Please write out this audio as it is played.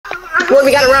Boy,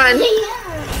 we gotta run.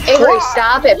 Avery,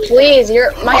 stop it, please. You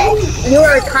are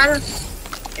kind of.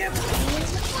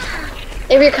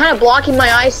 Avery, you're kind of blocking my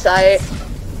eyesight.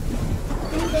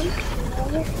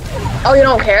 Oh, you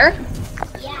don't care?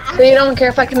 Yeah. So you don't care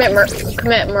if I commit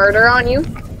murder on you?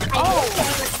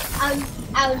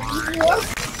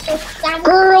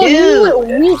 Girl, you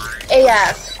weak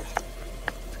AF.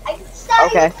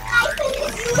 Okay.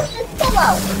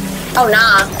 Oh,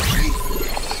 nah.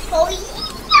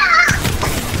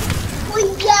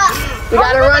 We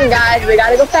gotta run, guys. We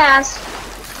gotta go fast.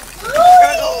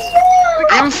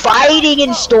 I'm fighting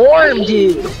in Storm,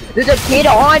 dude. There's a kid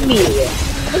on me.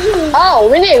 Oh,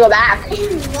 we need to go back.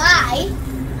 Why?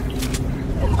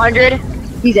 100.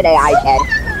 He's an AI dead.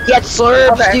 Get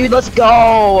slurps, Okay. dude. Let's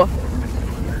go.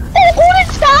 Hey, golden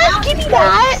stars, give me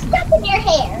that. Stuck in your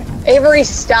hair. Avery,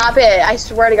 stop it! I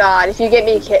swear to God, if you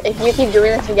keep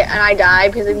doing this and I die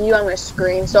because of you, I'm gonna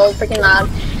scream so freaking loud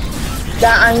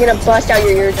that I'm gonna bust out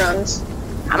your eardrums.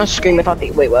 I'm gonna scream without the.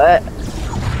 Wait, what?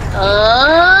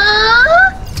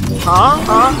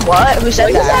 Huh? What? Who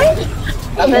said that?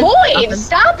 Void,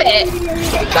 stop it!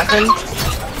 Nothing.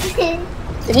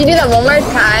 If you do that one more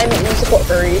time, you support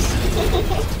furries.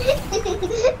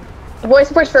 Void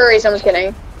supports furries. I'm just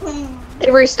kidding.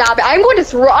 Avery, stop it! I'm going to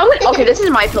throw. Okay, this is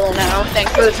my pillow now.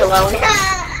 Thanks for the pillow.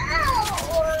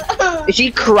 Is she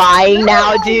crying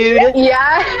now, dude?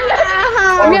 Yeah.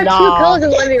 We have 2 pillows in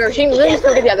the living room. She can literally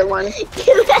still get the other one.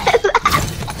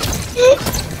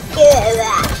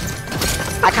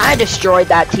 I kind of destroyed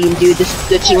that team, dude.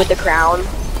 The team with the crown.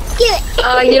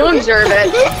 You don't deserve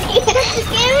it.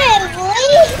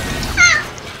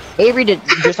 Avery did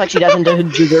just like she doesn't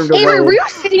deserve the Avery, word. were you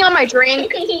sitting on my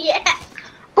drink? Yeah.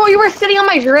 Bro, you were sitting on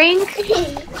my drink?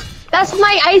 That's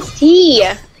my iced tea.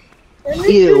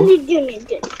 Ew.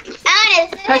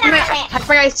 Touch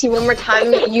my iced tea one more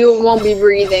time, you won't be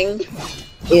breathing.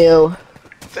 Ew.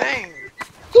 Dang.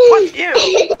 What you?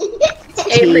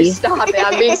 Avery, stop it.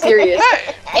 I'm being serious.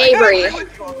 Hey, Avery,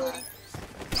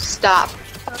 stop.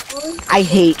 I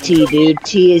hate tea, dude.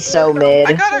 Tea is so I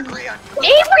mid. gotta agree on.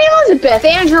 Avery Elizabeth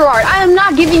and Gerard, I am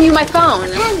not giving you my phone.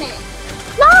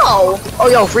 No. Oh,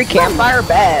 yo, free campfire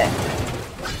bet.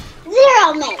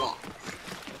 0 minutes.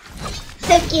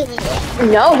 So give me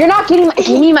it. No, you're not getting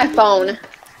give me my phone.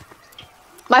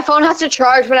 My phone has to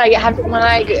charge when I get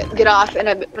off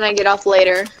and when I get off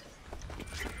later.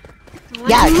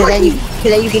 Yeah, cause then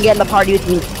you can get in the party with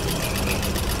me.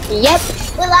 Yep.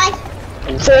 Will I?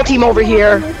 Full team over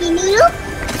here.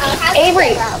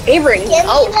 Avery,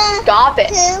 oh, stop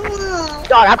it.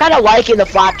 God, I'm kind of liking the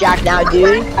flapjack now,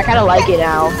 dude. I kind of like it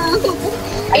now.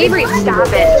 Avery, stop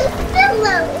it.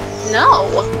 No.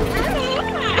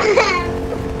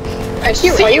 Are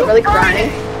you really crying?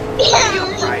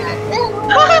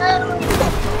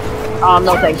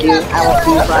 No thank you. I won't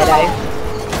see you Friday.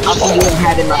 I'll see you in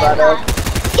heaven, my brother.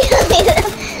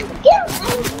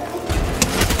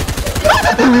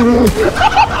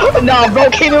 No, bro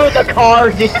came in with a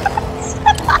car, dude.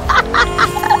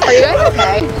 Are you guys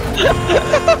okay?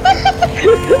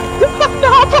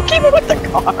 No, bro came in with the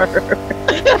car.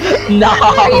 No.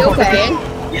 Are you okay?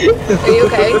 Are you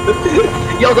okay?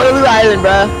 Yo, go to Blue Island,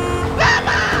 bro.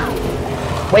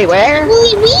 Wait, where?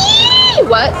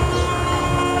 What?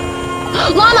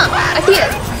 Llama! I see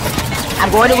it! I'm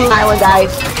going to Blue Island,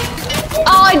 guys.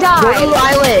 Oh, I died! Go to Blue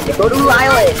Island! Go to Blue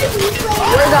Island!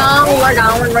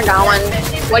 We're going.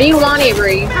 What do you want,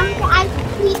 Avery?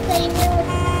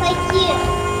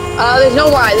 There's no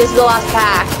why. This is the last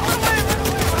pack.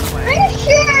 Are you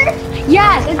sure?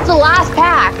 Yes, it's the last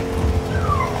pack.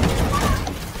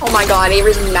 Oh my god,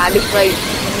 Avery's mad because like...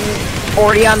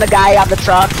 Already on the guy on the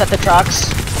trucks, at the trucks.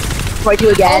 22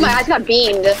 Oh again. my god, I got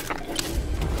beamed.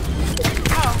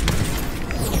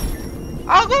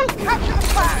 I'll go capture the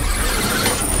flag.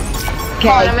 Okay.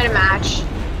 Oh, Okay. I'm in a match.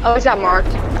 Oh, it's got marked.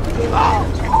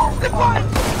 Oh, good one.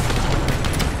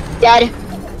 Dead.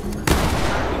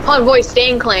 Hold on, boys, stay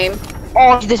in claim.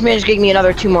 Oh, this man just gave me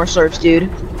another 2 more slurps, dude.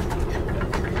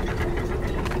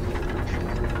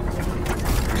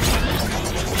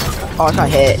 Oh, it's not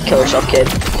hit. Kill yourself, kid.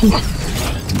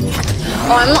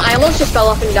 Oh, I almost just fell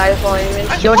off and died of falling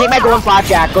damage. Don't take my golden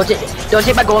flapjack. Don't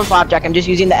take my golden flapjack. I'm just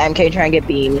using the MK to try and get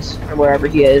beams or wherever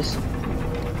he is.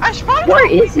 I spotted Where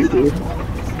is he, dude?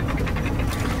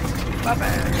 my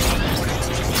bad.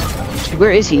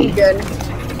 Where is he? Good.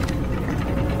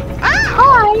 Ah!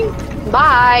 Hi.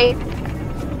 Bye.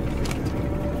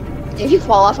 If you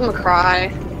fall off, I'm gonna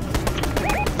cry.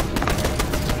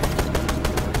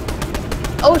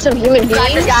 Oh, some human Got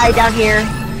this beings. guy down here.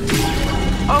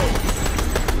 Oh.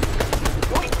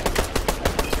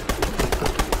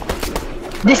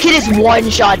 This kid is one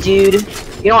shot, dude.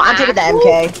 You know what? I'm taking the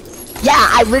MK. Yeah,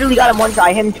 I literally got him one shot.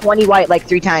 I hit him 20 white like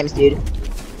 3 times, dude.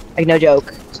 Like, no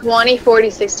joke. 20, 40,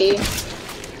 60.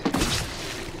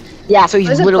 Yeah, so he's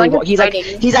There's a literally bunch of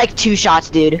he's like 2 shots,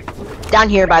 dude. Down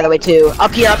here, by the way, too.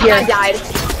 Up here, up here. I died.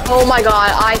 Oh my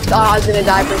god, I thought I was gonna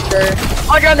die for sure.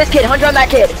 100 on this kid, 100 on that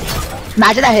kid.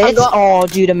 Imagine that hits. Oh,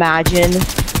 dude, imagine.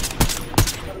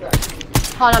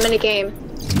 Hold on, I'm in a game.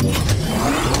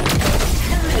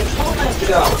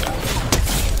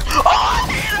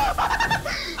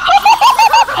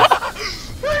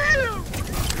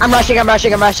 I'm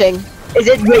rushing. Is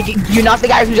it, wait, you knocked the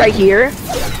guy who's right here?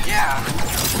 Yeah.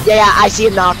 Yeah, I see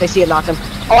him knocked, him.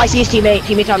 Oh, I see his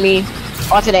teammate's on me.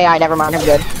 Oh, it's an AI, never mind, I'm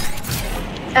good.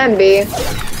 MB.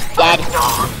 Dead.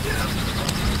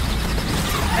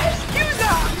 Excuse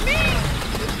me.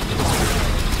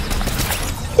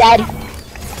 Dead.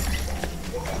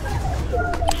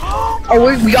 Oh,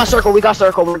 we got circle,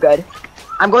 we're good.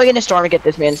 I'm going in the storm to get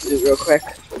this man's loot real quick.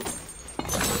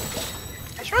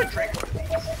 I should drink one of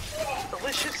these.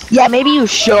 Delicious. Yeah, maybe you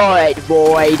should,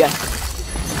 Void.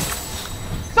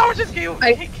 Someone just came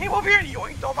over here and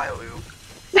yoinked all my loot.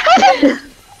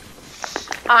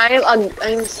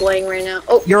 I'm slaying right now.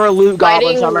 Oh, You're a loot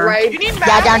goblin, Summer. Right. You need Yeah,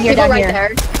 mats? down here, People down right here.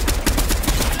 there.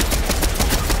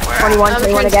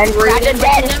 21 again. Captain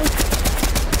dead.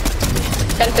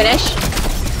 Gotta finish.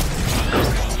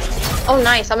 Oh,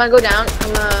 nice. I'm gonna go down.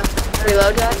 I'm gonna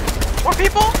reload that. More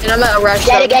people? And I'm gonna rush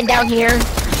Dead them. again down here.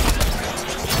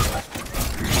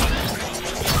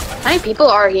 How many people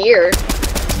are here?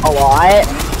 A lot.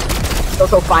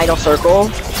 Go final circle.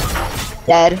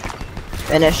 Dead.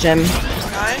 Finish him.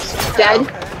 Nice. Dead.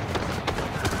 Okay.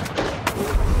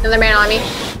 Another man on me.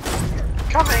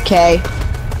 Coming. Okay.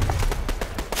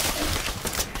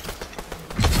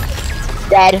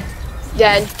 Dead.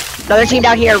 Dead. Another team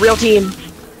down here, real team.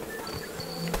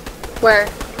 Where?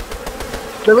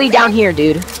 Literally down here,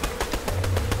 dude.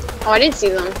 Oh, I didn't see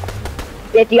them.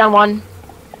 50 on 1.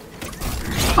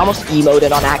 Almost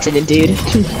emoted on accident, dude.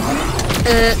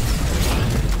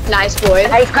 Nice, boy.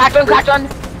 Nice, cracked one.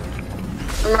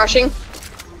 I'm rushing.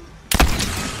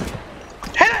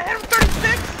 Hit him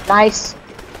 36. Nice.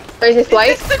 There's this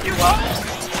white. Is this the duo?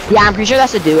 Yeah, I'm pretty sure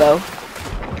that's a duo.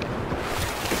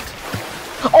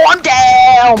 Oh, I'm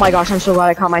dead! Oh my gosh, I'm so glad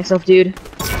I caught myself, dude.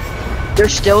 They're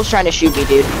still trying to shoot me,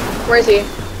 dude. Where is he?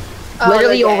 Oh,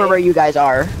 Literally okay. over where you guys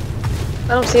are. I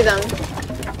don't see them.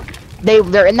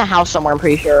 They're in the house somewhere, I'm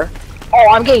pretty sure. Oh,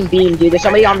 I'm getting beamed, dude. There's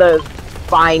somebody on the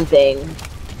vine thing.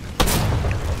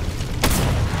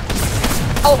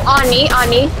 Oh, on me.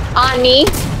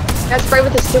 That's right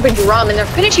with the stupid drum, and they're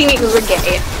finishing me because we're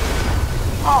gay.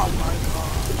 Oh my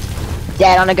god.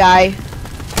 Dead on a guy.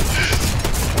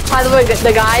 By the way,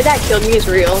 the guy that killed me is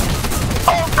real.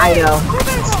 I know. Who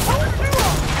they go?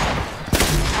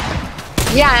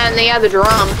 Who Yeah, and they have the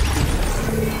drum.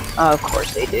 Of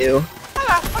course they do.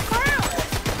 I'm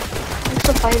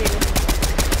still fighting.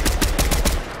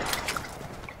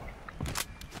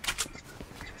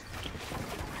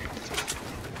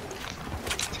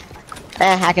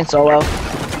 Hacking solo.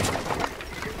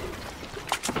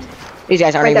 These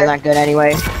guys aren't Right even there. that good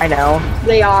anyway. I know.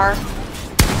 They are.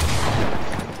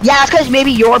 Yeah, it's because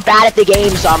maybe you're bad at the game,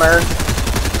 Summer.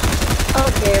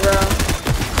 Okay, bro.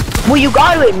 Well, you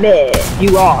gotta admit,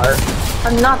 you are.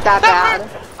 I'm not that bad.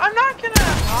 I'm not gonna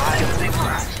lie. They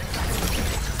were actually.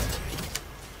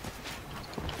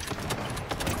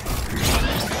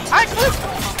 I could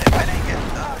kill him if I didn't get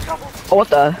double. Oh, what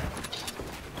the?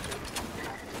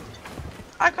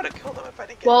 I could have killed him if I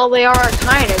didn't get. Well, they are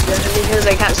kind of good because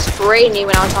they kind of sprayed me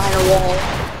when I was behind a wall.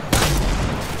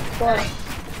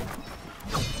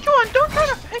 John, don't try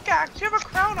to pickaxe. You have a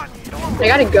crown on you. You don't want I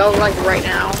gotta go like right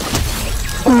now.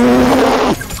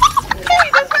 Hey,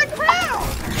 that's my crown.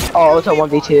 Oh, it's a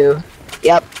 1v2.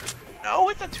 Yep. No,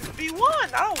 it's a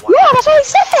 2v1. I don't want. Yeah, that's what I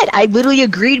said. I literally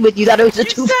agreed with you that it was a You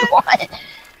 2v1.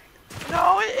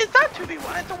 No, it's not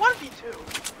 2v1. It's a 1v2.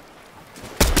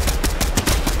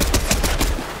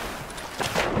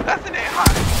 That's an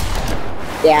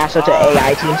AI. Yeah, so it's an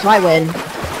AI team, so I win.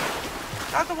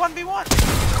 That's a 1v1.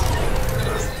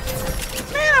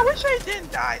 Man, I wish I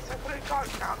didn't die, so I could have got a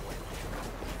crown win.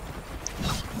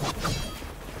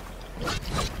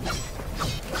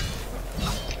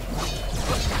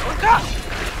 What's up?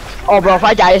 Oh, bro, if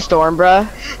I die to storm, bro. I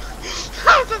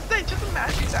was just saying, just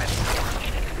imagine that.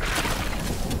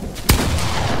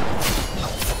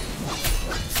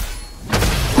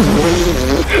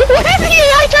 What is he?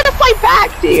 I tried to fight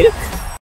back, dude.